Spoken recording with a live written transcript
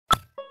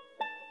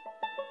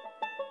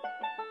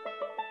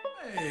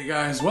Hey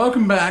guys,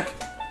 welcome back.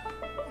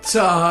 It's,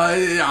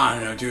 I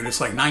don't know, dude,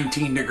 it's like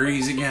 19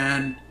 degrees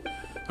again.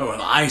 Oh, with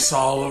ice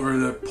all over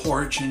the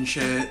porch and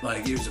shit.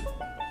 Like, it was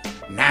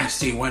a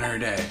nasty winter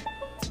day.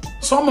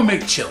 So I'm gonna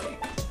make chili.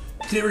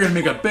 Today we're gonna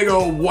make a big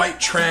old white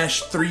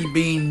trash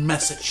 3-bean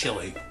mess of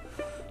chili.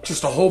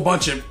 Just a whole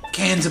bunch of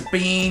cans of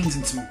beans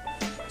and some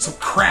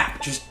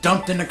crap just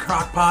dumped in the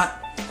crock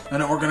pot. And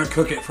then we're gonna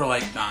cook it for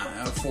like, I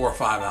don't know, 4 or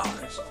 5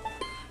 hours.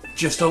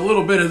 Just a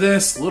little bit of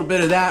this, a little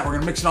bit of that. We're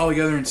gonna mix it all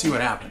together and see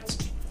what happens.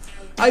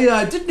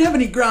 I didn't have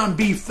any ground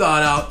beef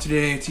thawed out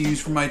today to use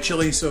for my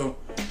chili, so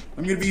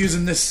I'm gonna be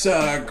using this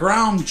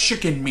ground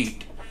chicken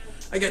meat.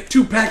 I got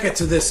 2 packets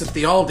of this at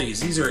the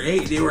Aldi's.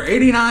 They were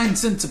 89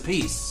 cents a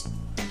piece.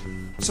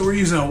 So we're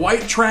using a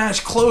white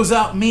trash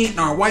closeout meat and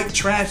our white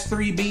trash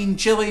 3-bean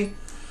chili.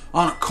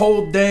 On a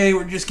cold day,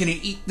 we're just gonna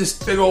eat this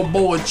big old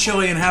bowl of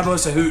chili and have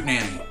us a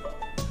hootenanny.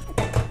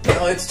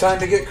 Well, it's time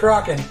to get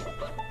crocking.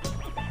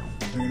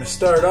 We're going to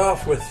start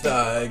off with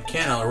a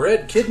can of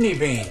red kidney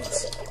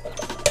beans.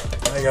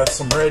 I got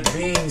some red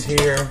beans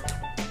here.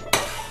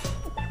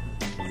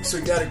 So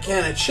we got a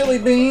can of chili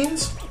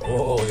beans.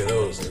 Oh, look at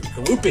those. They're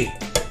galupi.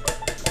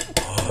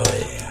 Oh,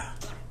 yeah.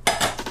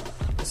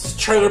 This is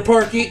Trailer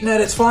Park eating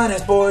at its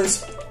finest,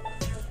 boys.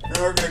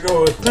 Now we're going to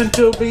go with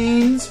pinto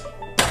beans.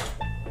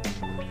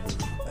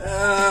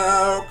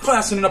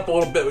 Classing it up a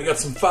little bit. We got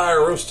some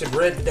fire roasted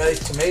red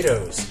diced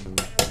tomatoes.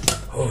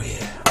 Oh,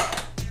 yeah.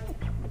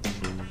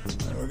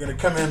 We're going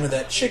to come in with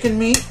that chicken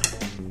meat,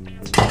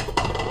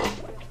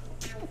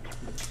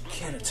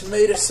 can of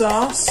tomato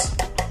sauce,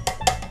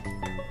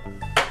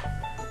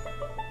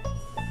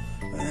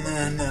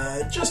 and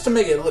then just to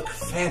make it look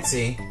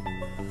fancy,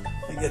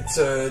 I get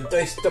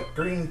diced up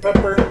green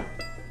pepper, and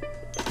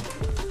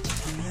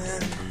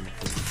then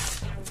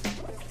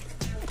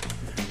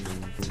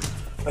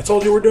I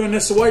told you we're doing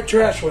this the white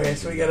trash way,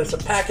 so we got us a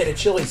packet of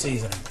chili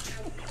seasoning.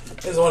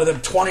 This is one of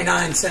them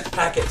 29-cent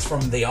packets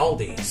from the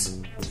Aldi's.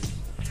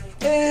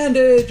 And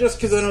just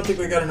because I don't think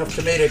we got enough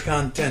tomato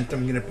content,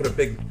 I'm going to put a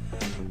big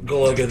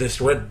glug of this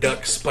Red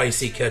Duck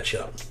spicy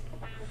ketchup.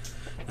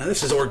 Now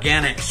this is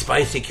organic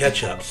spicy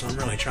ketchup, so I'm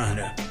really trying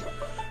to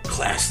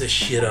class this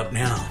shit up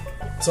now.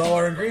 That's all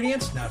our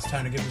ingredients. Now it's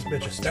time to give this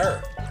bitch a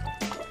stir.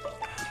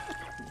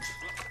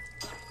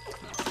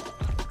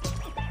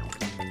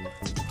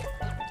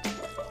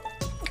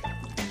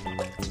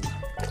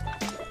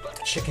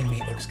 Chicken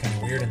meat looks kind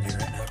of weird in there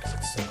right now because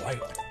it's so white.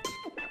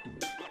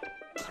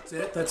 That's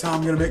it. That's how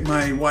I'm going to make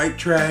my white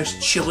trash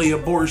chili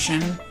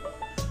abortion.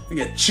 I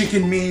got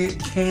chicken meat,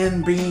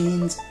 canned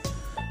beans,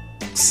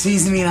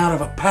 seasoning out of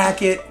a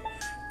packet,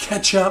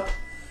 ketchup,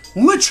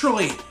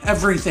 literally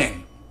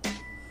everything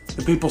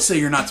that people say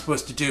you're not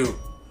supposed to do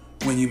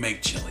when you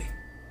make chili.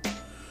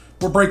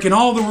 We're breaking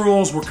all the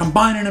rules. We're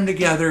combining them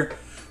together.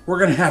 We're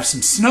going to have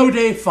some snow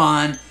day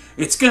fun.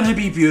 It's going to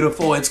be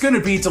beautiful. It's going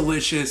to be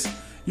delicious.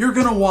 You're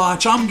going to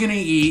watch. I'm going to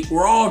eat.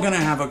 We're all going to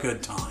have a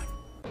good time.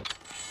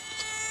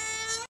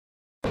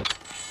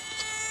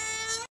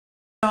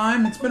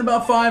 It's been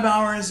about 5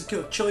 hours.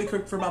 Chili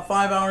cooked for about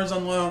 5 hours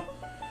on low.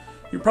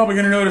 You're probably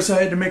going to notice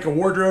I had to make a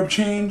wardrobe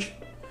change.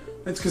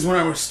 That's because when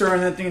I was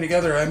stirring that thing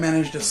together, I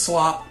managed to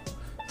slop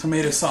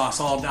tomato sauce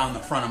all down the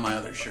front of my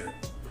other shirt.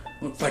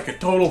 Looked like a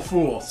total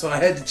fool, so I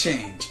had to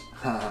change.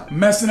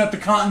 Messing up the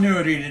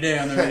continuity today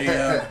on the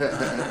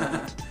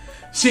video.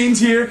 Shane's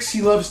here because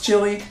he loves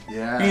chili.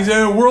 Yeah. He's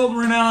a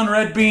world-renowned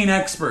red bean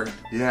expert.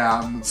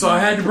 Yeah. So I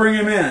had to bring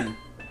him in.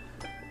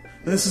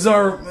 This is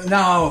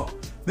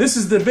this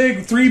is the big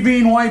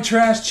 3-bean white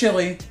trash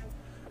chili.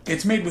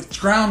 It's made with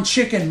ground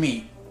chicken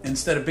meat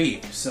instead of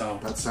beef, so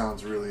that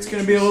sounds really it's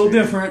going to be a little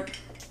different.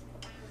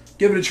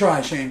 Give it a try,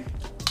 Shane.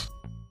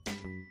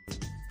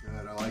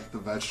 Good. I like the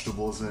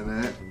vegetables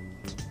in it.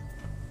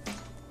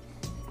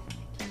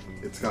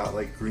 It's got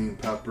like green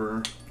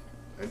pepper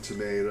and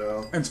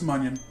tomato. And some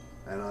onion.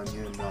 And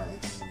onion,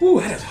 nice.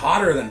 Ooh, that is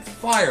hotter than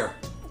fire.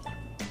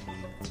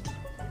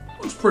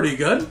 Looks pretty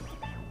good.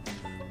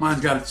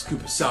 Mine's got a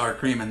scoop of sour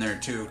cream in there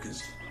too,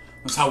 because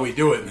that's how we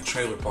do it in the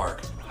trailer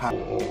park.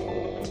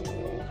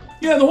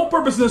 Yeah, the whole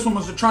purpose of this one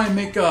was to try and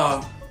make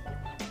like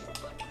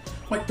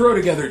throw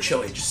together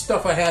chili, just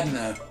stuff I had in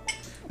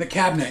the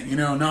cabinet, you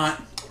know,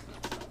 not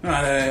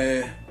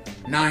a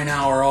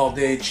 9-hour all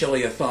day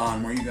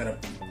chili-a-thon where you gotta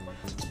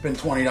spend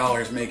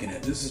 $20 making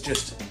it. This is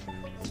just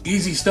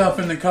easy stuff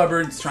in the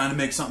cupboards, trying to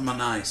make something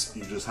nice.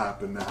 You just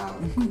happen to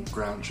have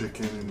ground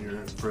chicken in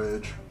your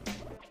fridge.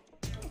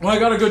 Well, I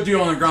got a good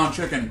deal on the ground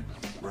chicken.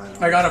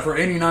 Right. I got it for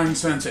 89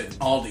 cents at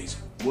Aldi's.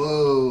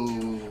 Whoa.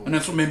 And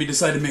that's what made me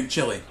decide to make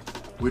chili.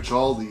 Which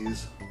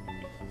Aldi's?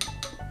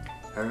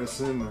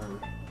 Harrison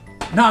or?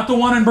 Not the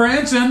one in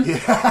Branson.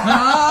 Yeah.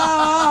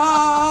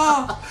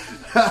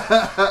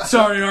 Ah!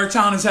 Sorry, our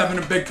town is having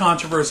a big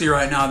controversy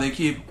right now. They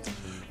keep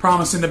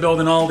promising to build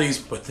an Aldi's,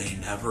 but they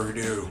never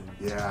do.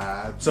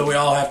 Yeah. So we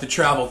all have to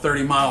travel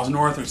 30 miles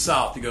north or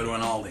south to go to an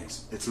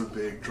Aldi's. It's a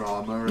big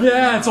drama right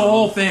Yeah, now. it's a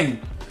whole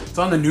thing. It's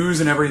on the news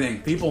and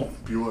everything. People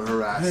are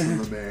harassing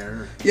the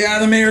mayor. Yeah,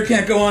 the mayor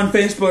can't go on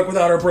Facebook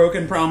without our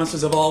broken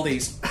promises of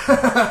Aldi's.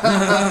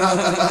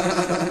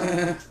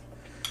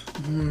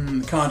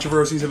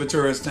 Controversies of a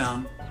tourist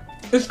town.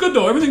 It's good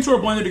though. Everything's sort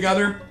of blended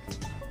together.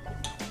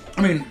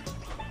 I mean,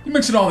 you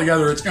mix it all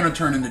together, it's going to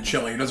turn into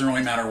chili. It doesn't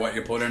really matter what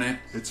you put in it.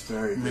 It's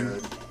very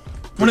good.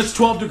 When it's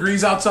 12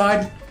 degrees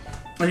outside,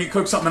 and you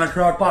cook something in a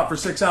crock pot for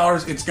 6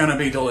 hours, it's going to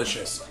be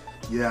delicious.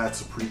 Yeah,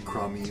 it's a pretty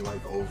crummy,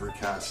 like,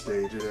 overcast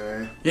day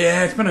today.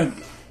 Yeah, it's been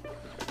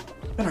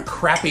a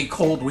crappy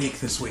cold week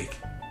this week.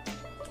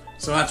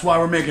 So that's why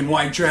we're making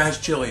white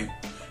trash chili.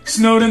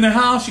 Snowed in the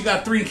house, you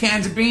got 3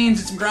 cans of beans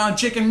and some ground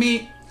chicken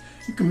meat.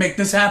 You can make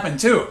this happen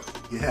too.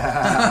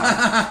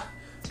 Yeah.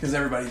 Because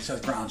everybody just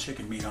has ground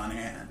chicken meat on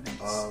hand.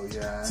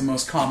 Yeah. It's the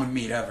most common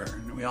meat ever,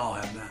 and we all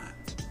have that.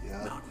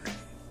 Yeah. Not really.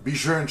 Be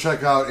sure and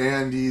check out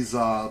Andy's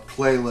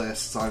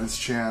playlists on his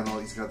channel.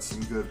 He's got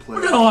some good We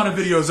playlists. got a lot of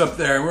videos up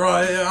there.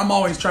 I'm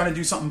always trying to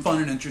do something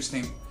fun and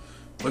interesting.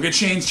 Look at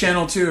Shane's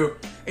channel too.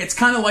 It's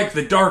kind of like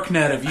the dark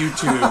net of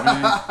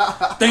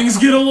YouTube. Things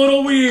get a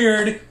little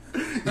weird.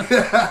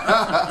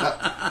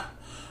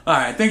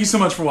 Alright, thank you so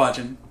much for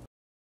watching.